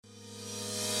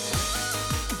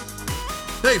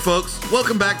Hey folks,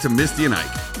 welcome back to Misty and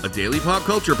Ike, a daily pop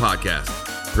culture podcast,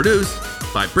 produced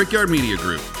by Brickyard Media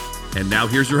Group. And now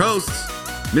here's your hosts,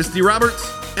 Misty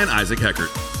Roberts and Isaac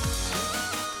Heckert.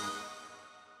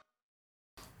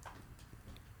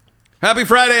 Happy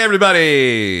Friday,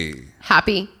 everybody!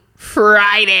 Happy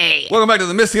Friday! Welcome back to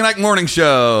the Misty and Ike Morning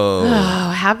Show. Oh,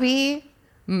 happy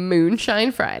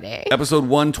Moonshine Friday. Episode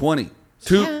 120.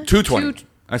 220.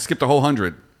 I skipped a whole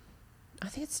 100. I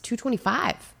think it's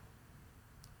 225.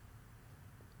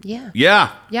 Yeah.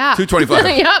 Yeah.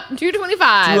 225. Yep,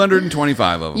 225.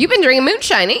 225 of them. You've been drinking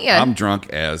moonshine, ain't you? I'm drunk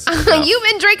as hell. You've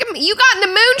been drinking. You got in the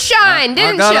moonshine,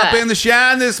 didn't you? I got up in the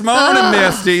shine this morning,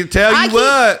 Misty. Tell you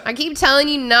what. I keep telling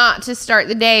you not to start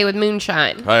the day with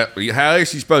moonshine. How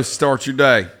else you supposed to start your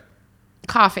day?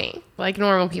 Coffee, like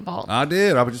normal people. I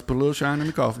did. I would just put a little shine in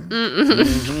the coffee.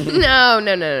 No.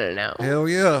 Hell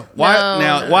yeah.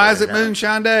 Why is it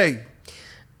Moonshine Day?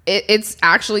 It's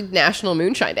actually National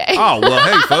Moonshine Day. Oh, well,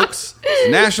 hey, folks.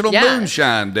 It's National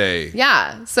Moonshine Day.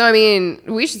 Yeah. So, I mean,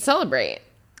 we should celebrate.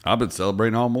 I've been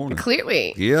celebrating all morning.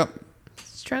 Clearly. Yep.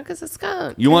 As drunk as a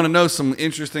skunk. You want to know some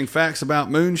interesting facts about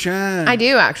moonshine? I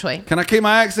do, actually. Can I keep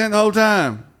my accent the whole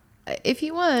time? If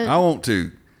you want. I want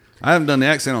to. I haven't done the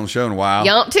accent on the show in a while.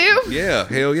 You want to? Yeah,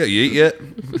 hell yeah. You eat yet?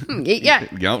 Yeah.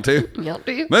 You want to? You want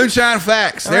to? Moonshine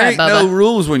facts. All There right, ain't no Bubba.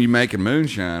 rules when you're making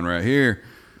moonshine right here.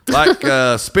 Like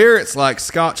spirits like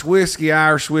Scotch whiskey,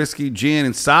 Irish whiskey, gin,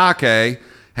 and sake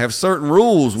have certain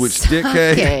rules which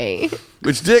dictate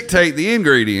the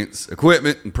ingredients,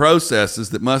 equipment, and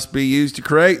processes that must be used to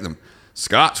create them.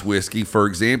 Scotch whiskey, for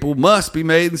example, must be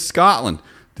made in Scotland,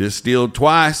 distilled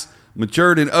twice,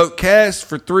 matured in oak casks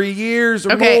for 3 years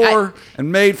or more,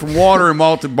 and made from water and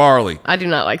malted barley. I do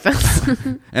not like this.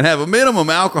 And have a minimum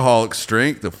alcoholic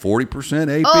strength of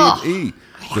 40% ABV.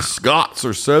 The Scots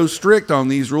are so strict on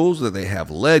these rules that they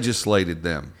have legislated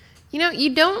them. You know,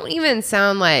 you don't even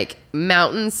sound like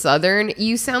mountain southern.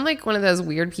 You sound like one of those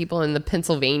weird people in the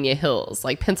Pennsylvania hills,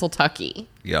 like Pennsyltucky.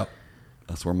 Yep.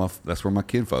 That's where my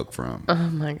kinfolk from. Oh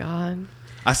my God.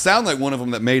 I sound like one of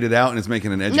them that made it out and is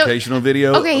making an educational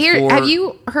video. Okay, have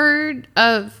you heard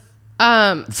of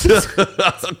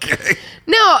okay.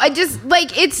 No, I just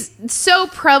like it's so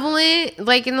prevalent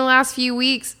like in the last few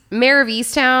weeks. Mayor of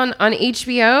Easttown on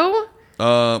HBO.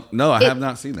 No, I have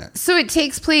not seen that. So it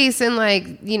takes place in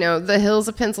the hills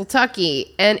of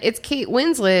Pennsyltucky, and it's Kate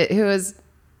Winslet who is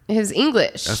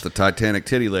English. That's the Titanic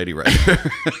titty lady right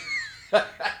there.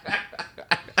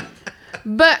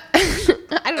 But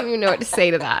I don't even know what to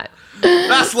say to that.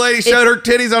 Nice lady showed her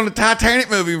titties on the Titanic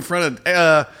movie in front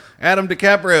of Adam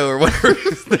DiCaprio or whatever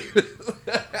his name is.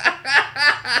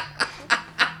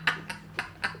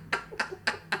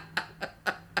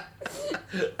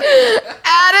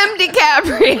 Adam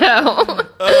DiCaprio.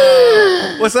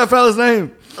 What's that fella's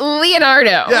name? Leonardo.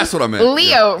 Yeah, that's what I meant.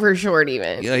 Leo for short,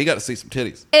 even. Yeah, he got to see some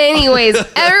titties. Anyways,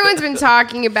 everyone's been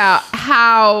talking about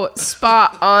how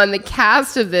spot on the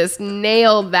cast of this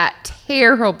nailed that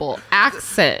terrible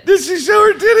accent. Did she show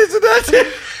her titties in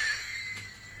that?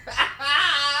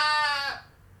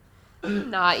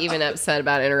 I'm not even upset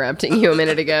about interrupting you a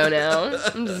minute ago now.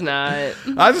 I'm just not.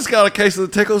 I just got a case of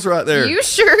the tickles right there. You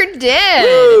sure did.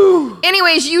 Woo.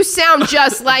 Anyways, you sound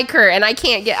just like her, and I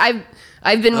can't get...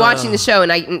 I've been watching the show,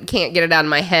 and I can't get it out of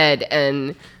my head,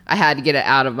 and I had to get it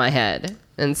out of my head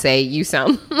and say, you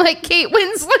sound like Kate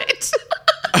Winslet.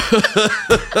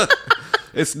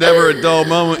 It's never a dull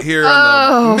moment here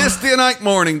on the Misty and Ike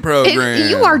morning program.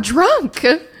 You are drunk.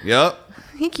 Yep.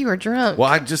 I think you are drunk. Well,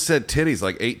 I just said titties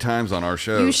like 8 times on our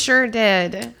show. You sure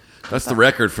did. That's the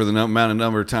record for the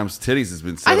number of times titties has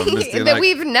been said I on Misty think and that Ike.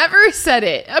 we've never said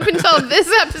it up until this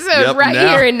episode Yep,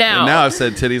 here and now. And now I've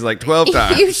said titties like 12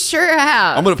 times. You sure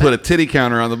have. I'm going to put a titty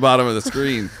counter on the bottom of the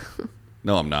screen.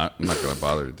 No, I'm not. I'm not going to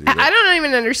bother to do that. I don't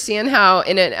even understand how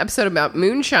in an episode about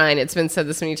moonshine it's been said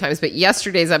this many times, but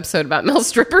yesterday's episode about male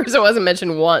strippers, it wasn't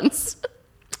mentioned once.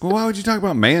 Well, why would you talk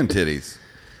about man titties?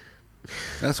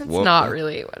 That's not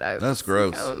really what I was That's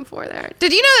gross. going for there.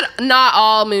 Did you know that not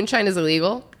all moonshine is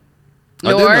illegal? I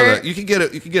did know that. You can get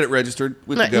it registered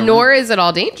with the government. Nor is it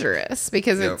all dangerous,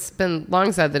 because Yep. it's been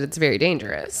long said that it's very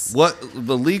dangerous. What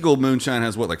the legal moonshine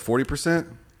has? What, like 40%?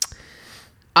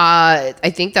 I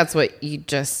think that's what you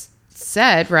just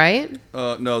said, right?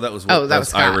 No, that was that was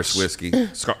Scotch. Irish whiskey.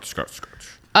 Scotch.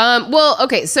 Well,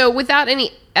 okay, so without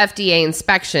any FDA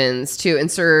inspections to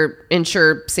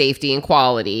ensure safety and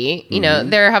quality, you know,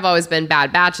 there have always been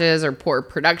bad batches or poor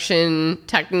production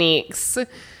techniques.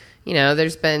 You know,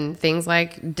 there's been things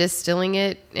like distilling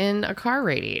it in a car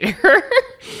radiator.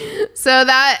 So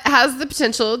that has the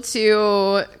potential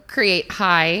to create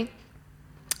high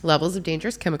levels of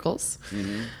dangerous chemicals,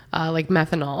 like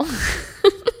methanol.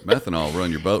 Methanol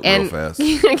run your boat real fast.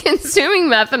 Consuming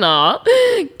methanol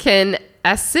can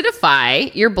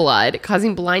acidify your blood,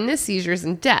 causing blindness, seizures,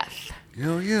 and death.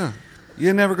 Hell yeah.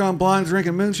 You never gone blind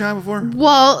drinking moonshine before?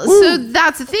 Well, so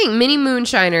that's the thing. Many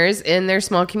moonshiners in their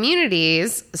small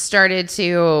communities started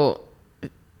to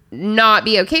not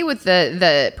be okay with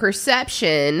the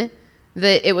perception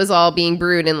that it was all being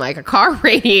brewed in like a car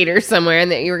radiator somewhere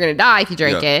and that you were going to die if you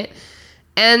drank it.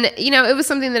 And, you know, it was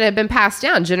something that had been passed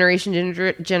down generation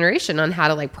to generation on how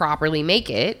to like properly make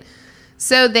it.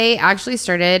 So they actually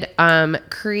started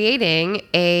creating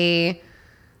a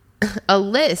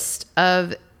list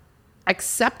of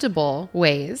acceptable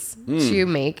ways to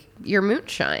make your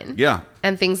moonshine. Yeah.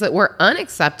 And things that were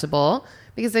unacceptable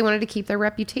because they wanted to keep their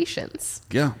reputations.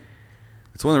 Yeah.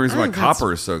 It's one of the reasons why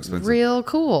copper is so expensive. Real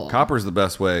cool. Copper is the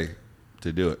best way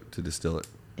to do it, to distill it.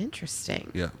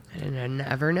 Interesting. Yeah. I didn't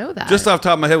never know that. Just off the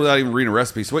top of my head without even reading a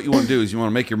recipe. So what you want to do is you want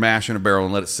to make your mash in a barrel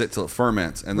and let it sit till it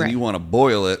ferments. And then you want to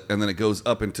boil it, and then it goes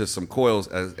up into some coils,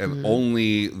 and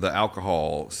only the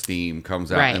alcohol steam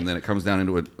comes out. Right. And then it comes down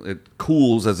into it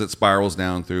cools as it spirals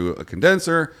down through a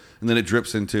condenser, and then it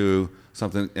drips into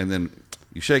something, and then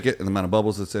you shake it, and the amount of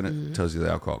bubbles that's in it tells you the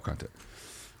alcohol content.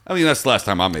 I mean, that's the last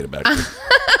time I made a batch.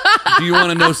 Do you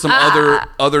want to know some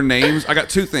other names? I got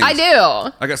two things. I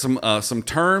do. I got some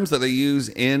terms that they use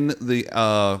in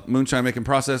the moonshine making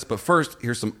process. But first,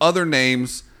 here's some other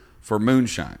names for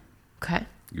moonshine. Okay.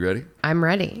 You ready? I'm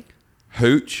ready.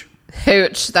 Hooch.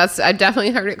 Hooch. I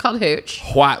definitely heard it called hooch.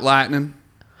 White lightning.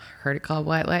 Heard it called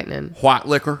white lightning. White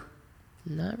liquor.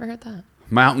 Never heard that.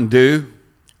 Mountain Dew.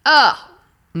 Oh,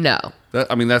 no.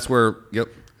 That's where, yep.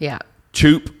 Yeah.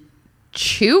 Choop.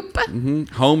 Choop?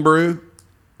 Mm-hmm. Homebrew.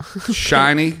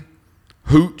 Shiny.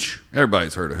 Hooch.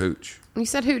 Everybody's heard of hooch. You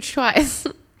said hooch twice.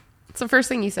 It's the first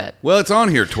thing you said. Well, it's on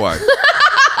here twice.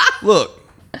 Look.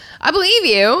 I believe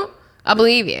you.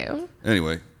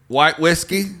 Anyway, white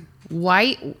whiskey.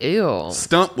 White, ew.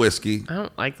 Stump whiskey. I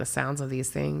don't like the sounds of these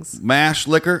things. Mash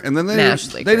liquor. And then they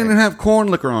didn't have corn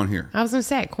liquor on here. I was going to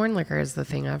say, corn liquor is the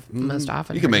thing I've most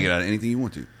often You can make it out of anything you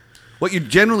want to. What you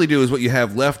generally do is what you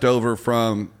have left over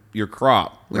from your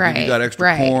crop. Like if you got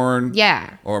extra corn.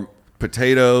 Yeah. Or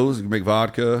potatoes. You can make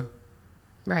vodka.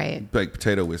 Right. Make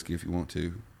potato whiskey if you want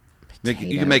to. You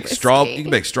can make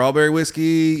whiskey. strawberry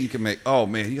whiskey. You can make, oh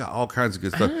man, you got all kinds of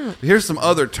good stuff. Here's some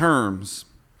other terms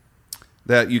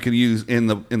that you can use in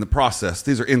the process.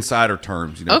 These are insider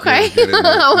terms. You know, okay.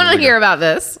 I want to hear about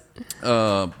this.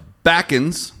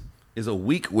 Backens is a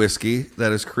weak whiskey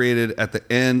that is created at the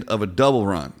end of a double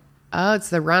run. Oh, it's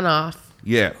the runoff.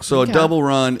 Yeah. So a double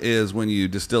run is when you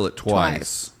distill it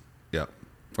twice. Yeah.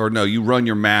 Or no, you run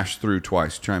your mash through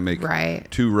twice. Try and make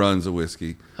 2 runs of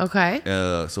whiskey. Okay.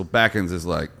 So Backens is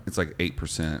it's like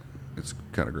 8%. It's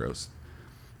kind of gross.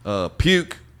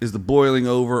 Puke is the boiling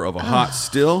over of a hot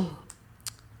still.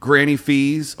 Granny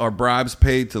fees are bribes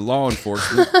paid to law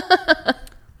enforcement.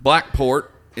 Black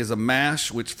port is a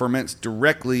mash which ferments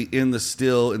directly in the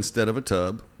still instead of a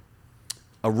tub.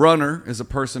 A runner is a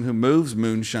person who moves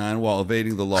moonshine while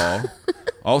evading the law,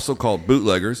 also called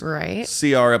bootleggers. Right.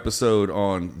 See our episode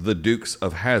on the Dukes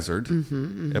of Hazzard,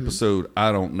 episode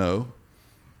I Don't Know.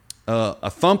 A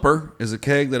thumper is a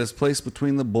keg that is placed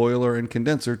between the boiler and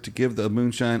condenser to give the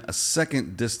moonshine a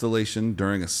second distillation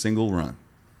during a single run.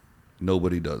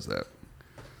 Nobody does that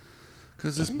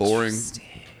because it's boring.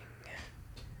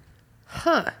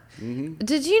 Huh.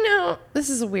 Did you know, this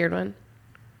is a weird one,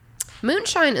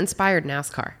 moonshine inspired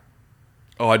NASCAR?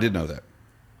 Oh, I did know that.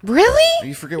 Really?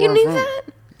 You forget where I'm knew from. That?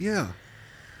 Yeah.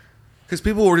 Because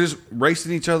people were just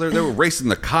racing each other. They were racing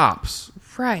the cops.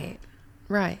 Right.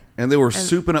 And they were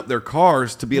souping up their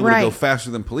cars to be able to go faster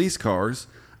than police cars.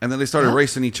 And then they started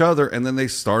racing each other, and then they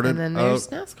started. And then there's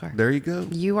NASCAR. There you go.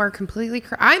 You are completely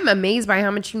correct. I'm amazed by how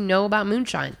much you know about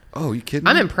moonshine. Oh, you kidding me?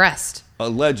 I'm impressed.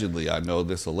 Allegedly, I know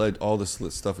this. All this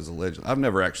stuff is alleged. I've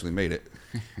never actually made it.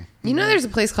 You know there's a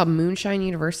place called Moonshine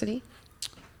University?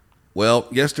 Well,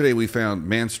 yesterday we found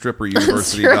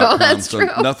manstripperuniversity.com, That's so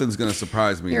true. Nothing's going to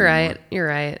surprise me You're anymore.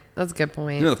 right. That's a good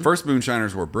point. You know, the first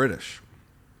moonshiners were British.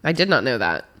 I did not know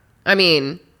that. I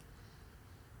mean,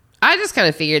 I just kind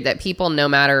of figured that people, no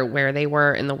matter where they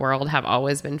were in the world, have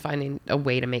always been finding a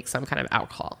way to make some kind of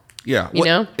alcohol. Yeah. You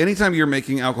know? Anytime you're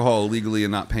making alcohol illegally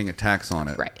and not paying a tax on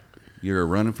it, right, you're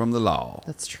running from the law.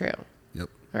 That's true. Yep.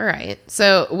 All right.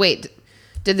 So, wait.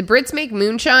 Did the Brits make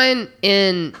moonshine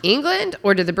in England,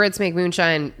 or did the Brits make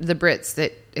moonshine, the Brits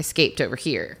that escaped over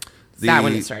here? Is that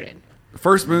when it started? The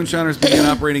first moonshiners began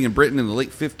operating in Britain in the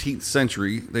late 15th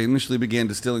century. They initially began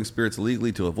distilling spirits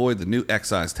illegally to avoid the new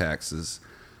excise taxes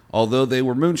Although they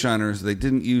were moonshiners, they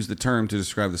didn't use the term to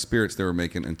describe the spirits they were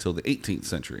making until the 18th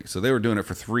century. So they were doing it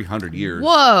for 300 years.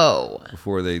 Whoa.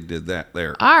 Before they did that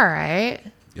there. All right.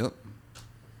 Yep.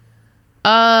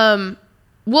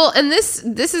 Well, and this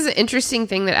is an interesting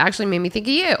thing that actually made me think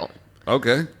of you.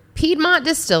 Okay. Piedmont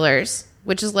Distillers,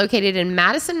 which is located in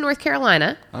Madison, North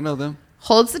Carolina. I know them.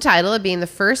 Holds the title of being the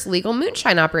first legal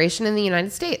moonshine operation in the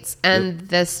United States and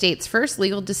the state's first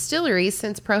legal distillery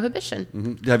since Prohibition.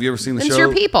 Mm-hmm. Have you ever seen the show? That's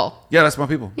your people. Yeah, that's my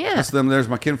people. Yeah. That's them. There's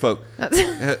my kinfolk.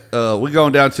 We're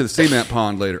going down to the cement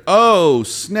pond later. Oh,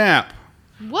 snap.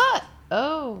 What?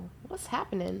 Oh, what's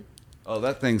happening? Oh,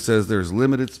 that thing says there's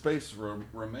limited space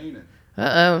remaining.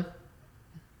 Uh-oh.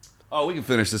 Oh, we can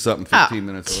finish this up in 15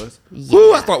 minutes or less. Yeah.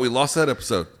 Woo, I thought we lost that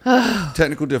episode.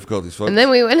 Technical difficulties, folks. And then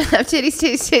we went up titties.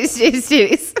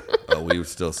 Oh, we would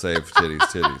still save titties.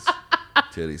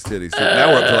 Titties.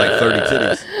 Now we're up to like 30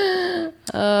 titties.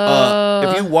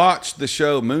 If you watch the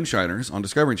show Moonshiners on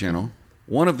Discovery Channel,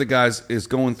 one of the guys is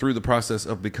going through the process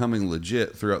of becoming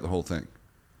legit throughout the whole thing.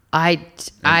 I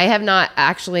have not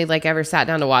actually like ever sat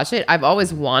down to watch it. I've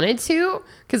always wanted to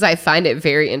because I find it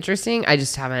very interesting. I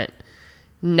just haven't.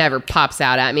 Never pops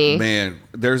out at me. Man,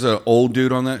 there's an old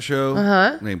dude on that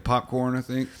show named Popcorn, I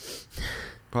think.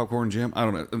 Popcorn Jim. I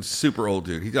don't know. A super old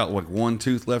dude. He got like one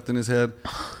tooth left in his head.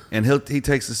 And he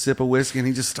takes a sip of whiskey and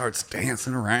he just starts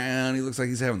dancing around. He looks like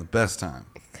he's having the best time.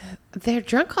 They're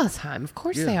drunk all the time. Of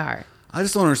course they are. I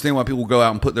just don't understand why people go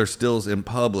out and put their stills in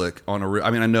public on I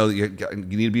mean, I know that you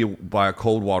need to be by a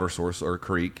cold water source or a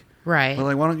creek. Right. But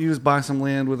like, why don't you just buy some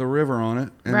land with a river on it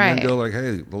and then go like,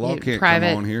 hey, the law can't come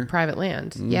on here. Private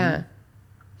land. Mm-hmm. Yeah.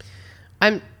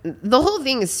 The whole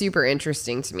thing is super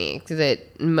interesting to me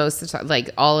that most of the time,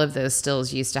 like all of those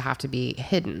stills used to have to be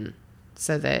hidden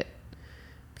so that,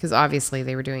 because obviously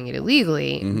they were doing it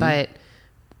illegally, but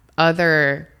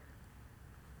other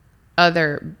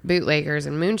bootleggers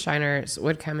and moonshiners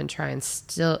would come and try and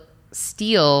steal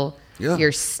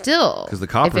your still. Because the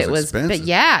copper's expensive. But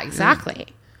yeah, exactly.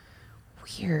 Yeah.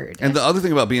 Weird. And the other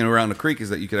thing about being around the creek is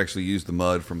that you could actually use the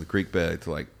mud from the creek bed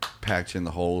to like patch in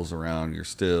the holes around your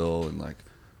still and like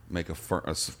make a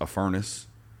furnace.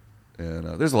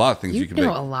 And there's a lot of things you can make. You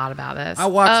know a lot about this. I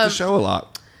watched the show a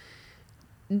lot.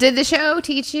 Did the show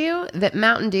teach you that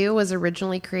Mountain Dew was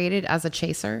originally created as a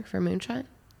chaser for moonshine?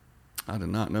 I did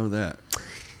not know that.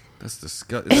 That's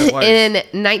disgusting. In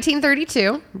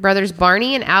 1932, brothers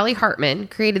Barney and Allie Hartman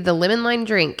created the lemon lime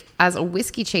drink as a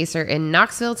whiskey chaser in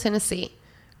Knoxville, Tennessee.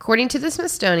 According to the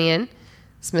Smithsonian,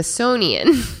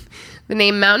 the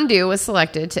name Mountain Dew was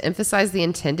selected to emphasize the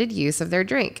intended use of their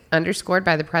drink, underscored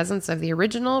by the presence of the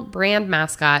original brand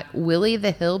mascot, Willie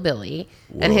the Hillbilly,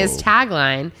 and his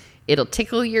tagline, "It'll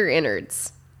tickle your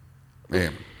innards."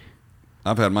 Man,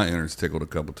 I've had my innards tickled a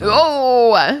couple times.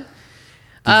 Oh!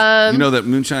 You know that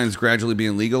moonshine is gradually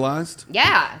being legalized?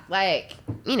 Yeah, like,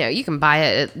 you can buy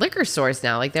it at liquor stores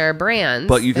now. Like, there are brands.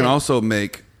 But you can also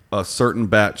make a certain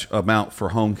batch amount for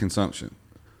home consumption.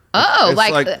 Oh,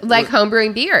 like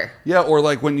homebrewing beer. Yeah, or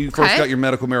like when you first got your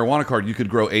medical marijuana card, you could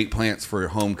grow 8 plants for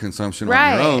home consumption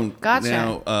on your own. Gotcha.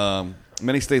 Now,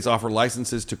 many states offer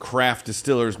licenses to craft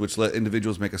distillers, which let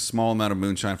individuals make a small amount of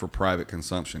moonshine for private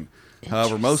consumption.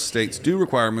 However, most states do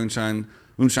require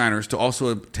moonshiners to also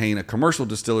obtain a commercial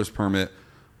distiller's permit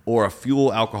or a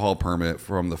fuel alcohol permit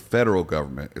from the federal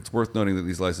government. It's worth noting that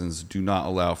these licenses do not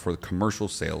allow for the commercial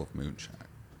sale of moonshine.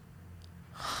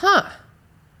 Huh.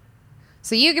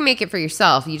 So you can make it for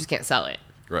yourself, you just can't sell it.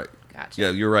 Right. Gotcha. Yeah,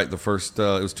 you're right. The first, it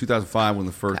was 2005 when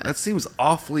the first, that seems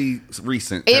awfully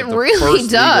recent. It really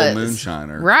first does. Legal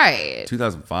moonshiner. Right.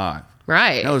 2005.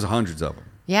 Right. Now there's hundreds of them.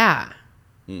 Yeah.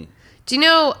 Do you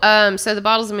know, so the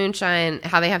bottles of moonshine,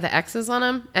 how they have the X's on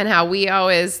them and how we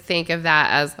always think of that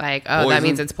as like, oh, that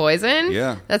means it's poison?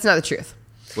 Yeah. That's not the truth.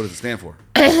 What does it stand for?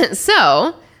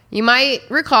 So, you might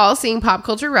recall seeing pop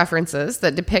culture references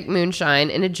that depict moonshine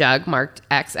in a jug marked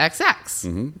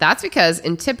XXX. That's because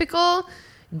in typical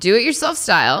do-it-yourself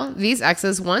style, these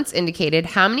X's once indicated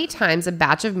how many times a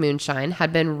batch of moonshine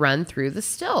had been run through the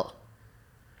still.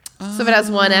 So if it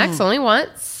has one X, only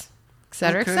once, et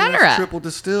cetera, et cetera. That's triple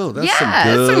distilled. That's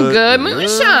some good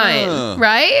moonshine,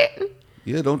 right?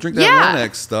 Yeah, don't drink that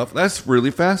 1X stuff. That's really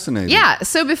fascinating. Yeah,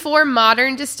 so before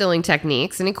modern distilling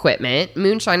techniques and equipment,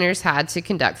 moonshiners had to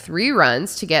conduct 3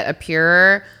 runs to get a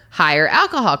purer, higher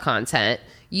alcohol content,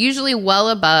 usually well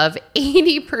above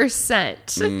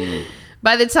 80%.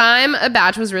 By the time a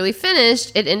batch was really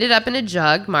finished, it ended up in a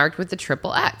jug marked with the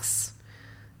triple X.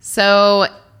 So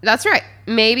that's right.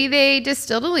 Maybe they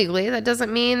distilled illegally. That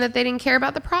doesn't mean that they didn't care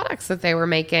about the products that they were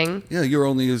making. Yeah, you're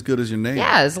only as good as your name.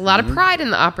 Yeah, there's a lot of pride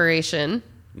in the operation.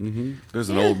 There's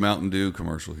an old Mountain Dew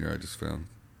commercial here I just found.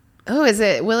 Oh, is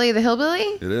it Willie the Hillbilly?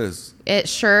 It is. It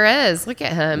sure is. Look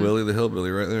at him. Willie the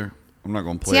Hillbilly right there. I'm not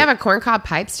going to play Does he have a corncob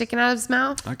pipe sticking out of his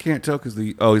mouth? I can't tell because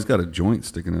he's got a joint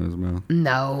sticking in his mouth.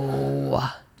 No.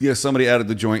 Yeah, somebody added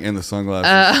the joint and the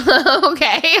sunglasses.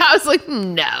 Okay. I was like,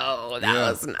 no, that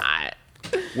was not.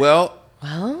 Well,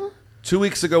 2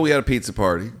 weeks ago we had a pizza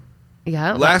party.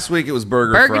 Yeah. Last week it was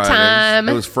Burger Friday. Time.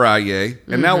 It was Friday.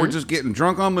 And now we're just getting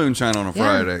drunk on moonshine on a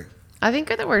Friday. I think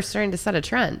that we're starting to set a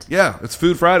trend. Yeah, it's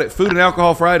Food Friday. Food and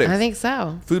Alcohol Fridays. I think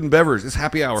so. Food and beverage. It's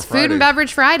happy hour Friday. Food and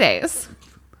beverage Fridays.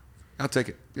 I'll take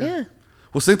it. Yeah.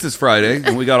 Well, since it's Friday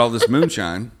and we got all this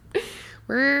moonshine.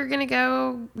 We're going to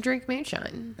go drink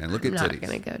moonshine. And look at titties. I'm not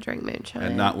going to go drink moonshine.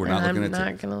 And we're not looking at titties. I'm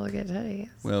not going to look at titties.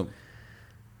 Well,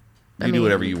 you do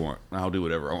whatever you want. I'll do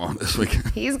whatever I want this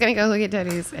weekend. He's going to go look at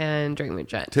titties and drink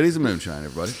moonshine. Titties and moonshine,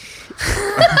 everybody.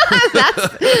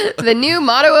 That's the new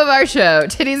motto of our show.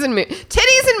 Titties and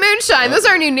moonshine. Those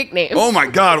are our new nicknames. Oh my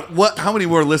God. How many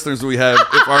more listeners do we have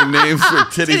if our names were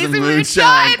Titties and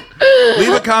Moonshine?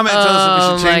 Leave a comment and tell us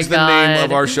if we should change the name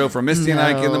of our show from Misty and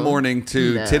Ike in the morning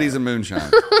to Titties and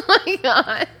Moonshine. Oh my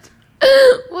God.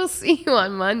 We'll see you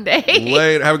on Monday.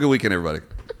 Later. Have a good weekend, everybody.